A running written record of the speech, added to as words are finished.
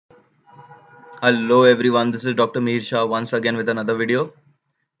Hello everyone, this is Dr. Mihir Shah once again with another video.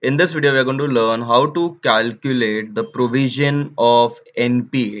 In this video, we are going to learn how to calculate the provision of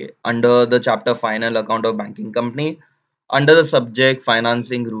NPA under the chapter Final Account of Banking Company under the subject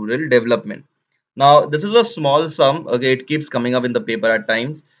Financing Rural Development. Now, this is a small sum, okay, it keeps coming up in the paper at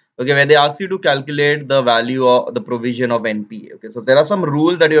times, okay, where they ask you to calculate the value of the provision of NPA. Okay, so there are some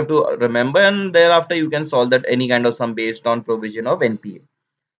rules that you have to remember, and thereafter you can solve that any kind of sum based on provision of NPA.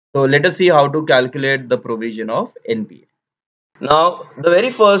 So let us see how to calculate the provision of NPA. Now, the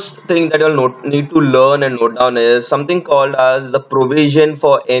very first thing that you'll need to learn and note down is something called as the provision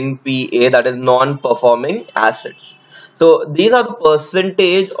for NPA, that is non-performing assets. So these are the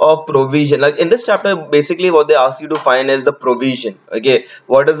percentage of provision. Like in this chapter, basically what they ask you to find is the provision. Okay,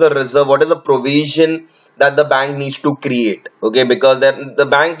 what is the reserve? What is the provision that the bank needs to create? Okay, because the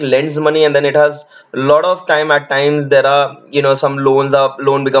bank lends money and then it has a lot of time. At times there are some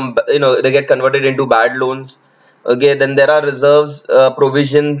loan become they get converted into bad loans. Okay, then there are reserves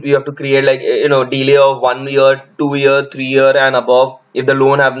provision we have to create, like delay of 1 year, 2 year, 3 year and above if the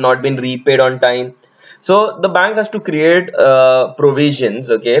loan have not been repaid on time. So the bank has to create provisions,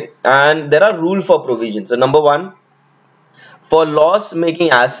 okay, and there are rules for provisions. So number one, for loss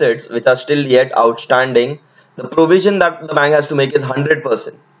making assets which are still yet outstanding, the provision that the bank has to make is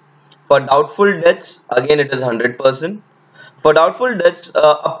 100%. For doubtful debts, again it is 100%. For doubtful debts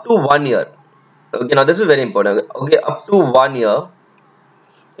up to 1 year, okay, now this is very important. Okay, up to 1 year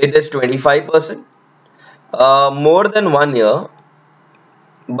it is 25%. More than 1 year,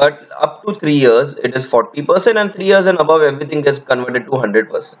 but up to 3 years it is 40%, and 3 years and above everything is converted to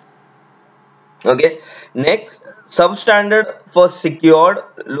 100%. Okay, next, substandard for secured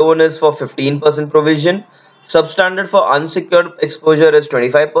loan is for 15% provision, substandard for unsecured exposure is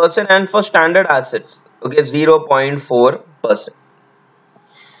 25%, and for standard assets, okay, 0.4%.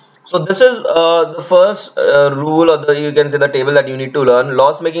 So this is the first rule, or you can say the table that you need to learn.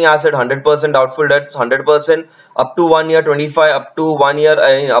 Loss making asset 100%, doubtful debts 100%, up to 1 year 25, up to 1 year,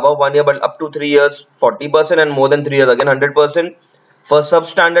 above 1 year, but up to 3 years 40%, and more than 3 years again 100%. For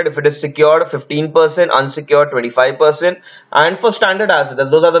substandard, if it is secured, 15%, unsecured 25%, and for standard assets,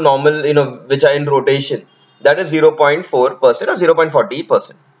 those are the normal which are in rotation, that is 0.4% or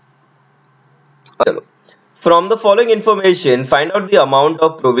 0.40%. From the following information, find out the amount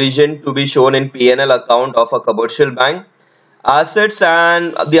of provision to be shown in P&L account of a commercial bank. Assets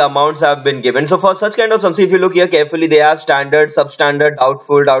and the amounts have been given. So for such kind of sums, if you look here carefully, they have standard, substandard,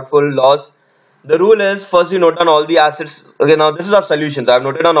 doubtful, loss. The rule is, first you note down all the assets. Okay, now this is our solution. So I have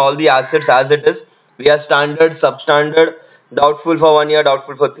noted down all the assets as it is. We have standard, substandard, doubtful for 1 year,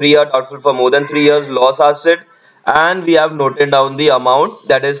 doubtful for 3 years, doubtful for more than 3 years, loss asset, and we have noted down the amount,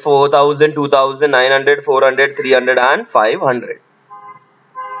 that is 4,000, 2,000, 900, 400, 300 and 500.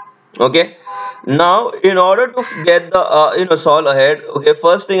 Okay, now in order to get the solve ahead, okay,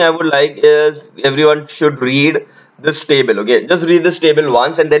 first thing I would like is everyone should read this table. Okay, just read this table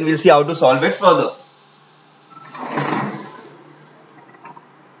once and then we'll see how to solve it further.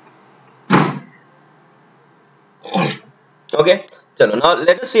 Okay, chalo, now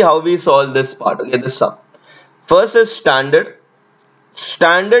let us see how we solve this part. Okay, this sum. First is standard.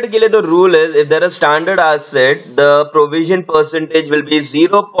 Standard के लिए the rule is, if there is standard asset, the provision percentage will be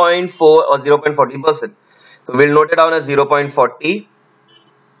 0.4 or 0.40%. So we'll note it down as 0.40.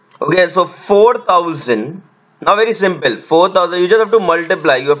 Okay, so 4,000. Now very simple. 4,000, you just have to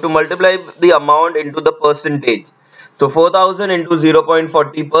multiply. You have to multiply the amount into the percentage. So 4,000 into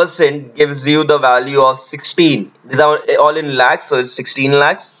 0.40% gives you the value of 16. These are all in lakhs, so it's 16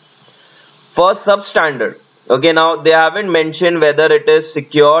 lakhs. For substandard, okay, now they haven't mentioned whether it is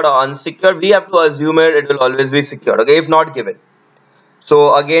secured or unsecured. We have to assume it will always be secured, okay, if not given.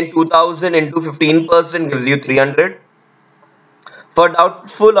 So again, 2000 into 15% gives you 300. For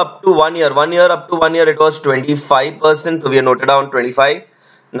doubtful up to 1 year, up to 1 year it was 25%, so we have noted down 25.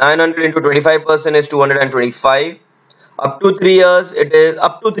 900 into 25% is 225. Up to 3 years it is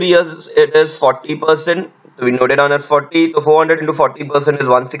 40%, so we noted down at 40. So 400 into 40% is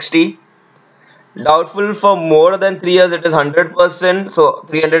 160. Doubtful for more than 3 years it is 100%, so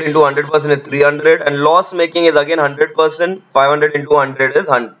 300 into 100% is 300, and loss making is again 100%. 500 into 100 is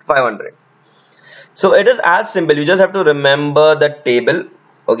 500. So it is as simple. You just have to remember the table.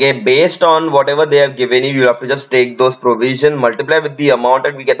 Okay, based on whatever they have given you, you have to just take those provisions, multiply with the amount,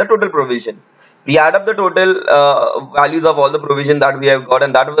 and we get the total provision. We add up the total values of all the provision that we have got,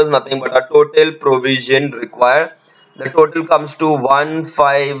 and that was nothing but a total provision required. The total comes to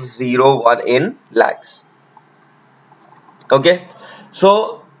 1501 in lakhs. Okay,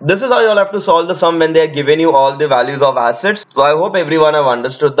 so this is how you all have to solve the sum when they are given you all the values of assets. So I hope everyone have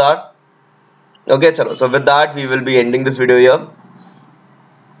understood that. Okay, chalo. So with that, we will be ending this video here.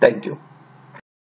 Thank you.